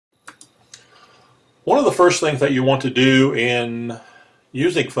One of the first things that you want to do in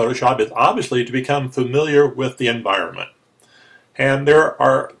using Photoshop is obviously to become familiar with the environment. And there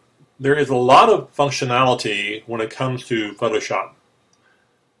is a lot of functionality when it comes to Photoshop.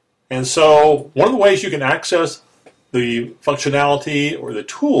 And so one of the ways you can access the functionality or the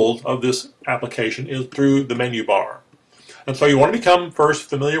tools of this application is through the menu bar. And so you want to become first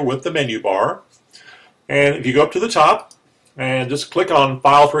familiar with the menu bar. And if you go up to the top and just click on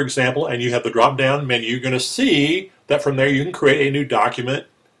File, for example, and you have the drop-down menu, you're going to see that from there you can create a new document.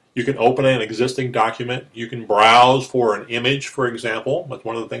 You can open an existing document. You can browse for an image, for example. That's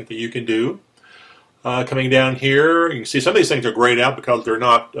one of the things that you can do. Coming down here, you can see some of these things are grayed out because they're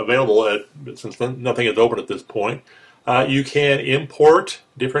not available since nothing is open at this point. You can import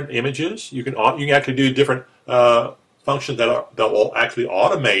different images. You can actually do different functions that will actually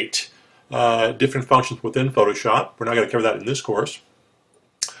automate different functions within Photoshop. We're not going to cover that in this course.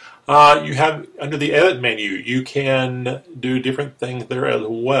 You have, under the Edit menu, you can do different things there as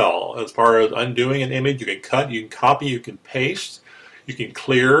well. As far as undoing an image, you can cut, you can copy, you can paste, you can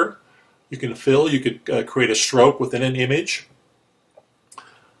clear, you can fill, you could create a stroke within an image.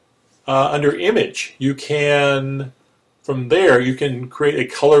 Under Image, you can, from there, you can create a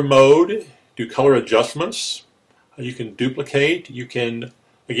color mode, do color adjustments. You can duplicate, you can,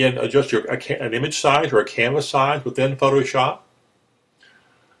 again, adjust an image size or a canvas size within Photoshop.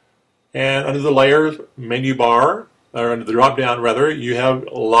 And under the Layers menu bar, or under the drop-down rather, you have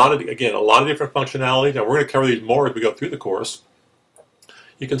a lot of different functionalities, and we're going to cover these more as we go through the course.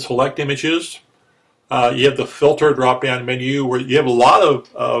 You can select images. You have the Filter drop-down menu where you have a lot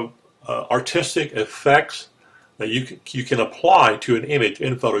of artistic effects that you can apply to an image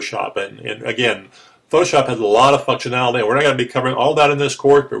in Photoshop. And again, Photoshop has a lot of functionality, and we're not going to be covering all that in this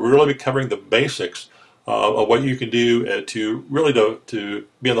course, but we're really be covering the basics of what you can do to really to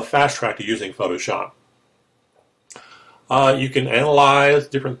be on the fast track to using Photoshop. You can analyze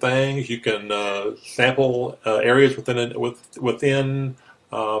different things. You can sample areas within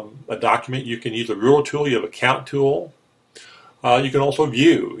a document. You can use a ruler tool. You have a count tool. You can also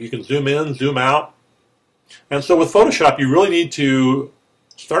view. You can zoom in, zoom out. And so with Photoshop, you really need to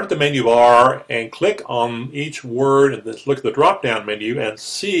start at the menu bar and click on each word and then look at the drop-down menu and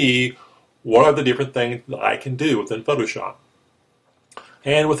see what are the different things that I can do within Photoshop.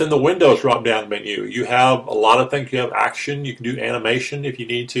 And within the Windows drop-down menu, you have a lot of things. You have action. You can do animation if you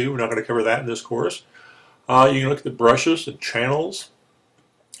need to. We're not going to cover that in this course. You can look at the brushes and channels.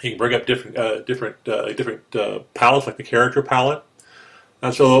 You can bring up different palettes, like the character palette.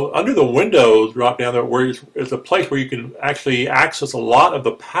 And so under the Windows drop-down, there's a place where you can actually access a lot of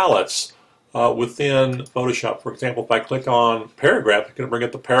the palettes within Photoshop. For example, if I click on Paragraph, it's going to bring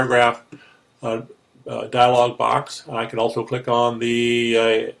up the Paragraph dialog box. I can also click on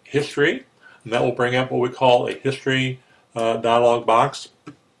the History, and that will bring up what we call a History dialog box.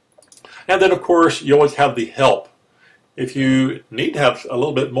 And then, of course, you always have the Help. If you need to have a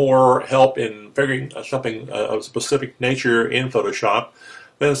little bit more help in figuring something of specific nature in Photoshop,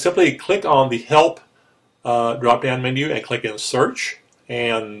 then simply click on the Help drop-down menu and click in Search,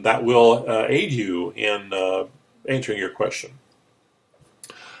 and that will aid you in answering your question.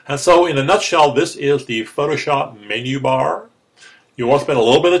 And so, in a nutshell, this is the Photoshop menu bar. You want to spend a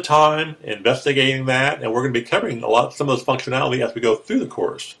little bit of time investigating that, and we're going to be covering some of this functionality as we go through the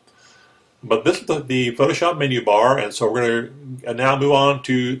course. But this is the Photoshop menu bar, and so we're going to now move on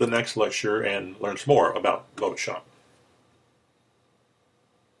to the next lecture and learn some more about Photoshop.